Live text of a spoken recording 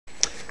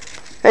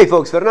Hey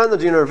folks, Fernando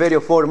Jr. video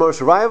for Modern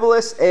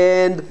Survivalists,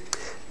 and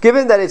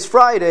given that it's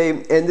Friday,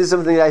 and this is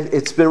something that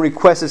it's been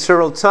requested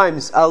several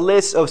times, a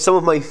list of some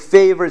of my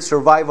favorite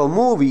survival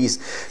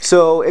movies.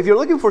 So if you're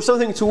looking for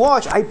something to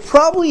watch, I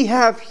probably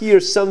have here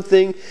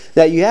something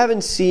that you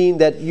haven't seen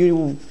that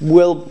you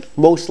will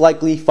most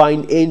likely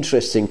find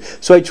interesting.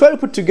 So I try to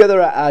put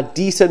together a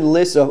decent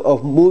list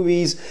of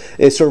movies,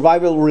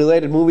 survival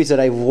related movies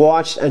that I've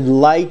watched and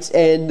liked,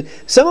 and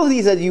some of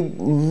these that you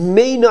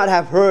may not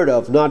have heard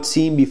of, not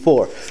seen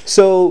before.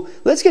 So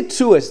let's get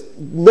to it.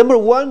 Number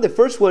one, the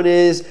first one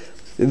is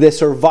The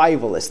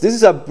Survivalist. This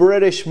is a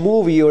British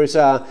movie, or it's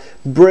a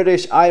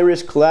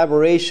British-Irish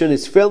collaboration.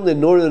 It's filmed in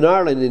Northern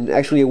Ireland, and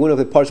actually one of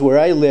the parts where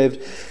I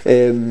lived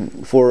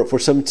for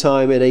some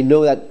time, and I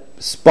know that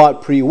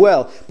spot pretty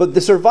well. But The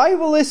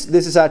Survivalist,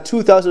 this is a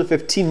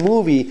 2015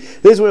 movie.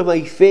 This is one of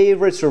my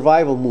favorite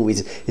survival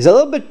movies. It's a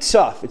little bit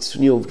tough. It's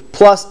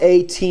plus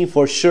 18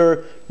 for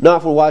sure.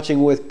 Not for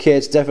watching with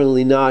kids,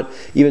 definitely not.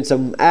 Even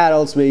some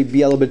adults may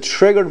be a little bit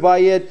triggered by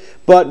it.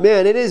 But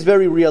man, it is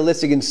very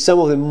realistic in some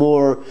of the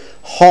more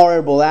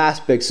horrible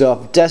aspects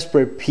of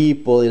desperate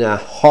people in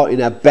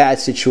a bad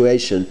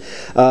situation.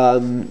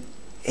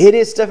 It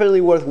is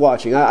definitely worth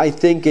watching. I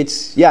think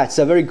it's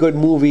a very good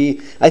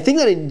movie. I think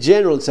that in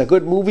general it's a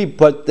good movie,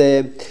 but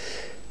the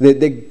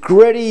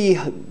gritty,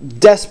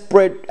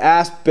 desperate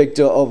aspect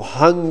of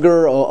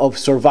hunger, of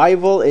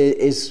survival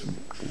is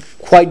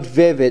quite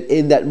vivid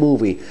in that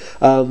movie.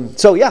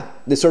 So yeah,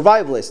 The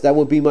Survivalist, that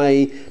would be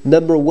my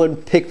number one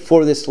pick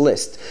for this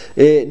list.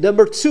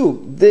 Number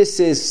two, this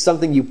is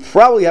something you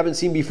probably haven't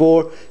seen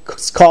before.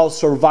 It's called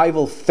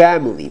Survival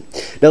Family.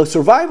 Now,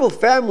 Survival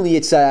Family,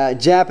 it's a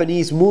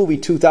Japanese movie,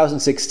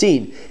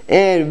 2016,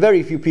 and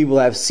very few people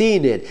have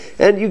seen it.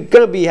 And you're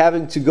gonna be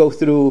having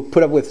to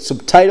put up with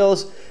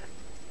subtitles.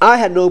 I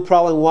had no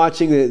problem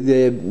watching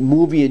the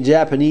movie in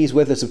Japanese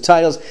with the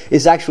subtitles.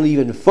 It's actually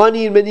even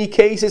funny in many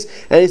cases,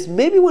 and it's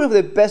maybe one of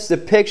the best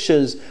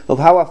depictions of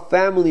how a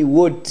family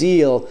would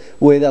deal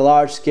with a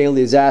large-scale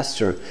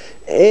disaster.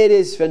 It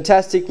is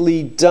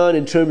fantastically done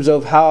in terms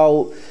of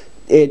how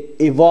it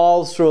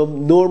evolves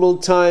from normal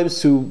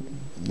times to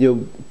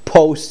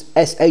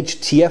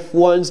post-SHTF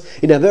ones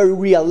in a very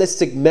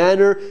realistic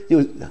manner.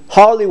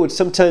 Hollywood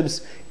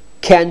sometimes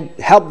can't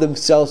help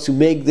themselves to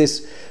make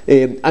this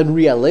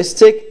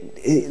unrealistic.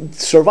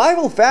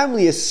 Survival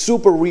Family is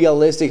super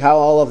realistic, how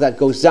all of that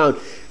goes down.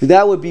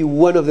 That would be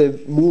one of the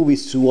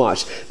movies to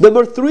watch.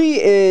 Number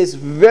three is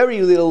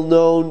very little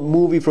known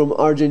movie from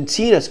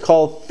Argentina. It's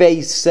called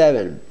Phase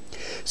 7.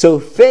 So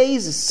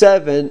Phase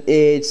 7,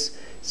 it's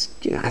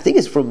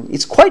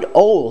quite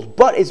old,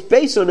 but it's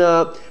based on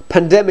a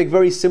pandemic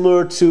very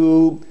similar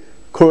to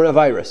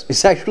coronavirus.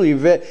 It's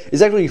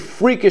actually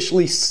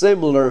freakishly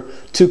similar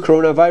to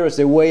coronavirus,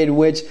 the way in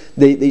which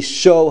they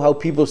show how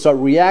people start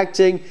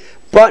reacting.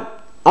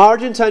 But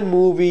Argentine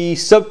movie,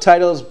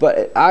 subtitles,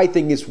 but I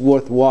think it's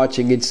worth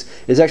watching.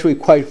 It's actually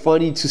quite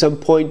funny to some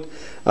point.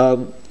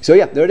 So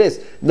yeah, there it is.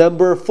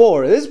 Number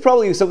four. This is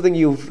probably something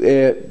you've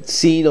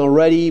seen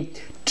already.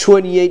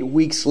 28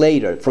 Weeks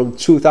Later from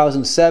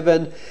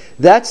 2007.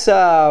 That's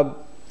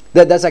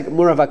like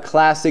more of a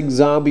classic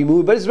zombie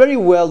movie, but it's very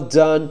well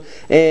done,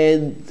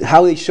 and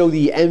how they show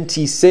the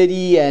empty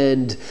city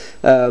and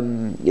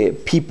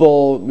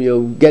people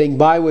getting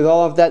by with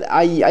all of that.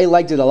 I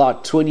liked it a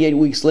lot. 28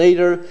 Weeks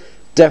Later,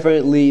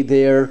 definitely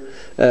there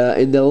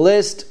in the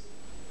list.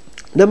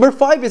 Number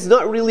five is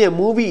not really a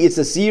movie, it's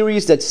a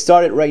series that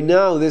started right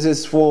now. This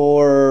is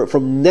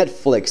from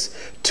Netflix.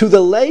 To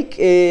the Lake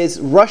is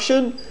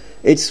Russian.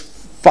 I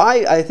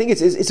think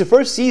it's the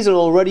first season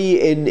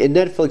already in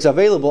Netflix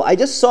available. I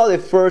just saw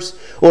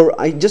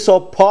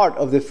part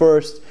of the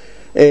first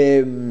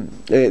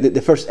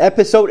the first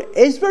episode.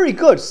 It's very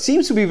good.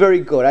 Seems to be very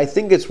good. I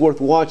think it's worth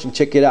watching.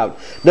 Check it out.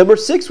 Number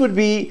six would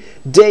be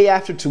Day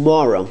After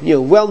Tomorrow.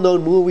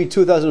 Well-known movie,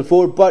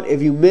 2004. But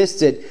if you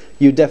missed it,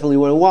 you definitely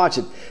want to watch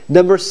it.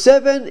 Number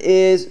seven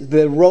is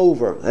The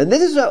Rover, and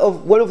this is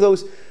one of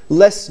those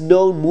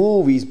less-known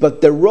movies.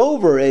 But The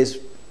Rover is.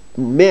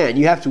 Man,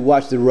 you have to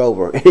watch The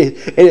Rover.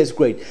 It is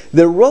great.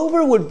 The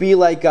Rover would be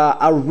like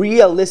a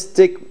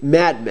realistic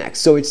Mad Max.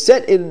 So it's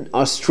set in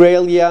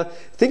Australia.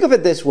 Think of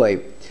it this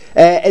way.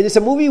 And it's a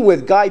movie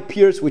with Guy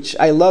Pearce, which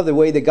I love the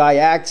way the guy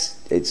acts.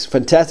 It's a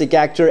fantastic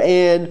actor.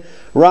 And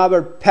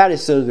Robert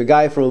Pattinson, the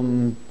guy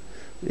from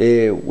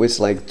was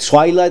like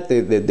Twilight,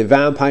 the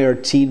vampire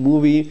teen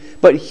movie,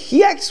 but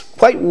he acts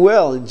quite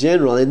well in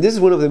general, and this is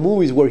one of the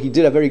movies where he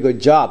did a very good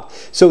job.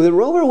 So The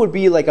Rover would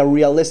be like a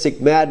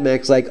realistic Mad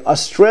Max, like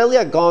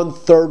Australia gone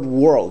third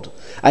world.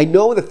 I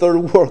know the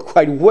third world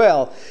quite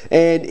well,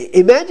 and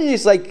imagine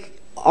it's like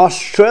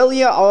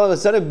Australia all of a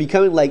sudden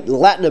becoming like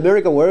Latin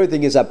America, where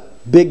everything is a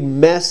big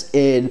mess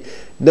and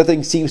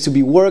nothing seems to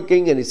be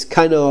working, and it's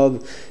kind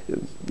of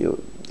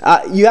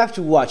you have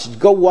to watch it.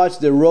 Go watch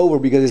The Rover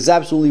because it's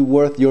absolutely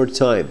worth your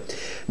time.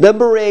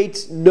 Number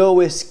 8, No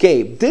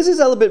Escape. This is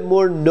a little bit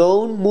more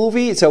known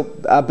movie. It's a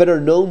better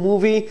known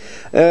movie,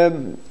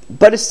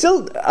 but it's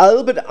still a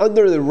little bit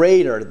under the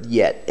radar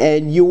yet.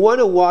 And you want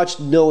to watch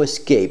No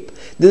Escape.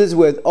 This is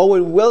with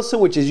Owen Wilson,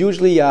 which is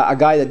usually a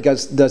guy that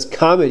does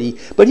comedy,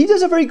 but he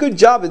does a very good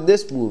job in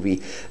this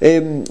movie.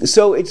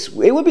 So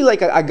it would be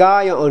like a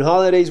guy on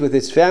holidays with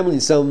his family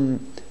in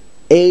some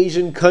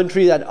Asian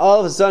country that all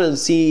of a sudden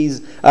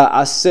sees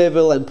a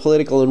civil and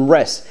political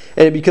unrest,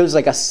 and it becomes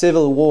like a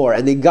civil war,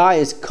 and the guy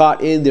is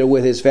caught in there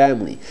with his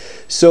family.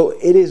 So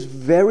it is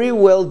very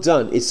well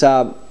done. It's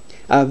a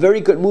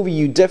very good movie.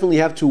 You definitely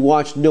have to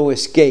watch No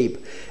Escape.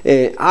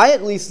 I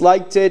at least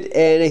liked it,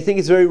 and I think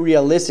it's very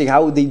realistic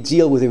how they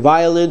deal with the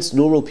violence,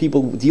 normal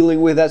people dealing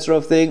with that sort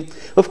of thing.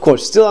 Of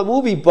course, still a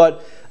movie,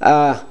 but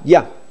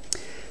yeah.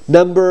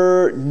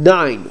 Number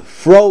 9,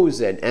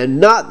 Frozen,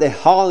 and not the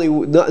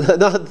Hollywood,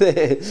 not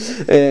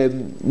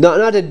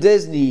the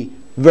Disney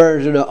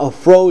version of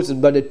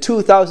Frozen, but the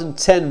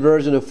 2010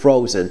 version of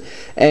Frozen.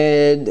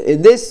 And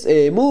in this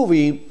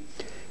movie,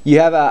 you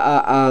have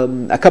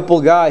a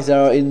couple guys that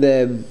are in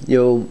the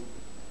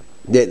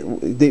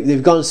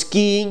they've gone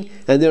skiing,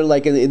 and they're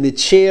like in the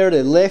chair,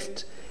 the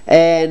lift,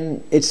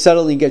 and it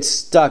suddenly gets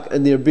stuck,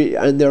 and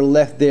they're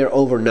left there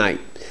overnight.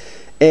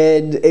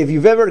 And if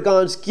you've ever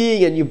gone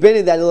skiing and you've been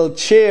in that little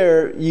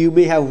chair, you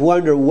may have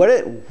wondered,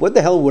 what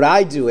the hell would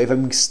I do if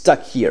I'm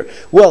stuck here?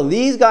 Well,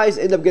 these guys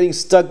end up getting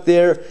stuck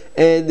there,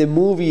 and the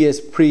movie is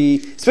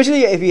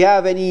especially if you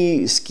have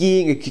any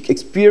skiing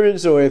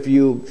experience, or if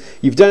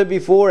you've done it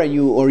before and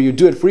you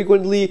do it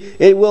frequently,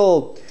 it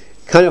will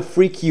kind of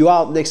freak you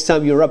out next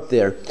time you're up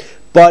there.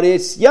 But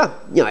it's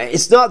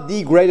not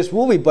the greatest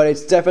movie, but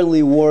it's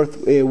definitely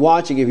worth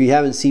watching if you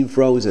haven't seen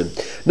Frozen.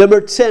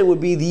 Number 10 would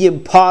be The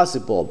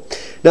Impossible.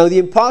 Now, The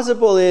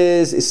Impossible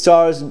it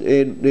stars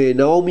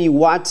Naomi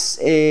Watts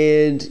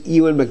and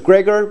Ewan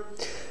McGregor.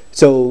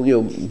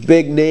 So,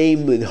 big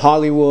name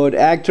Hollywood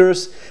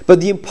actors.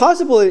 But The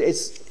Impossible,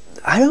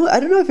 I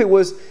don't know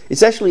if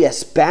it's actually a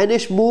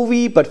Spanish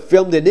movie, but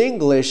filmed in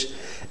English.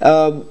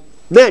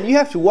 Man, you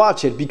have to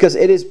watch it because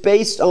it is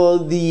based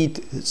on the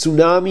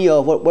tsunami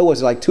of what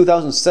was it, like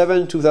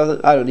 2007,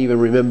 2000? I don't even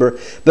remember.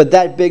 But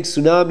that big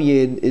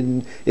tsunami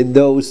in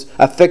those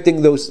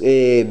affecting those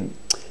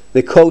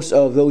the coast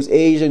of those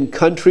Asian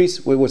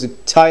countries. What was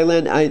it,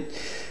 Thailand?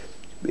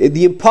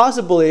 The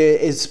Impossible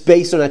is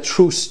based on a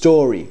true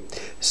story.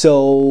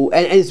 So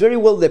and it's very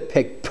well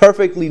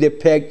perfectly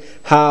depict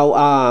how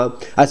a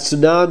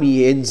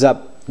tsunami ends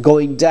up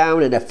going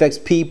down and affects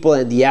people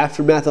and the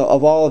aftermath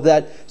of all of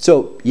that.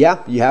 So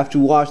yeah, you have to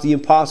watch The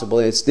Impossible.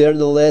 It's there on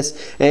the list,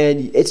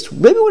 and it's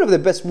maybe one of the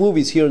best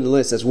movies here on the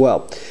list as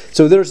well.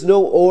 So there's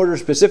no order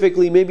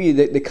specifically, maybe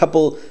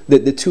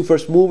the two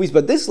first movies,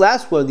 but this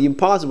last one, The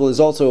Impossible, is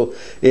also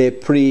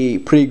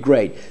pretty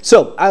great.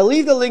 So I'll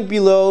leave the link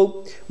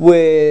below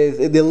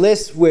with the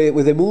list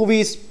with the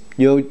movies,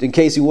 in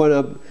case you want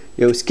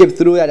to skip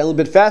through that a little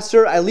bit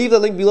faster. I leave the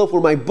link below for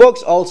my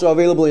books, also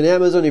available in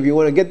Amazon if you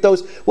want to get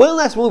those. One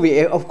last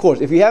movie, of course,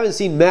 if you haven't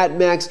seen Mad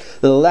Max,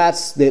 the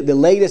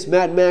latest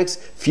Mad Max,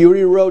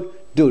 Fury Road,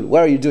 dude,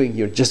 what are you doing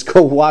here? Just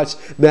go watch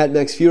Mad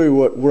Max Fury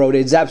Road.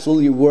 It's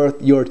absolutely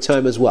worth your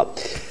time as well.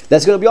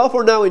 That's going to be all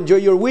for now. Enjoy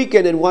your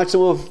weekend and watch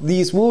some of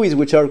these movies,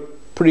 which are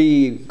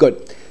pretty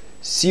good.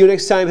 See you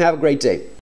next time. Have a great day.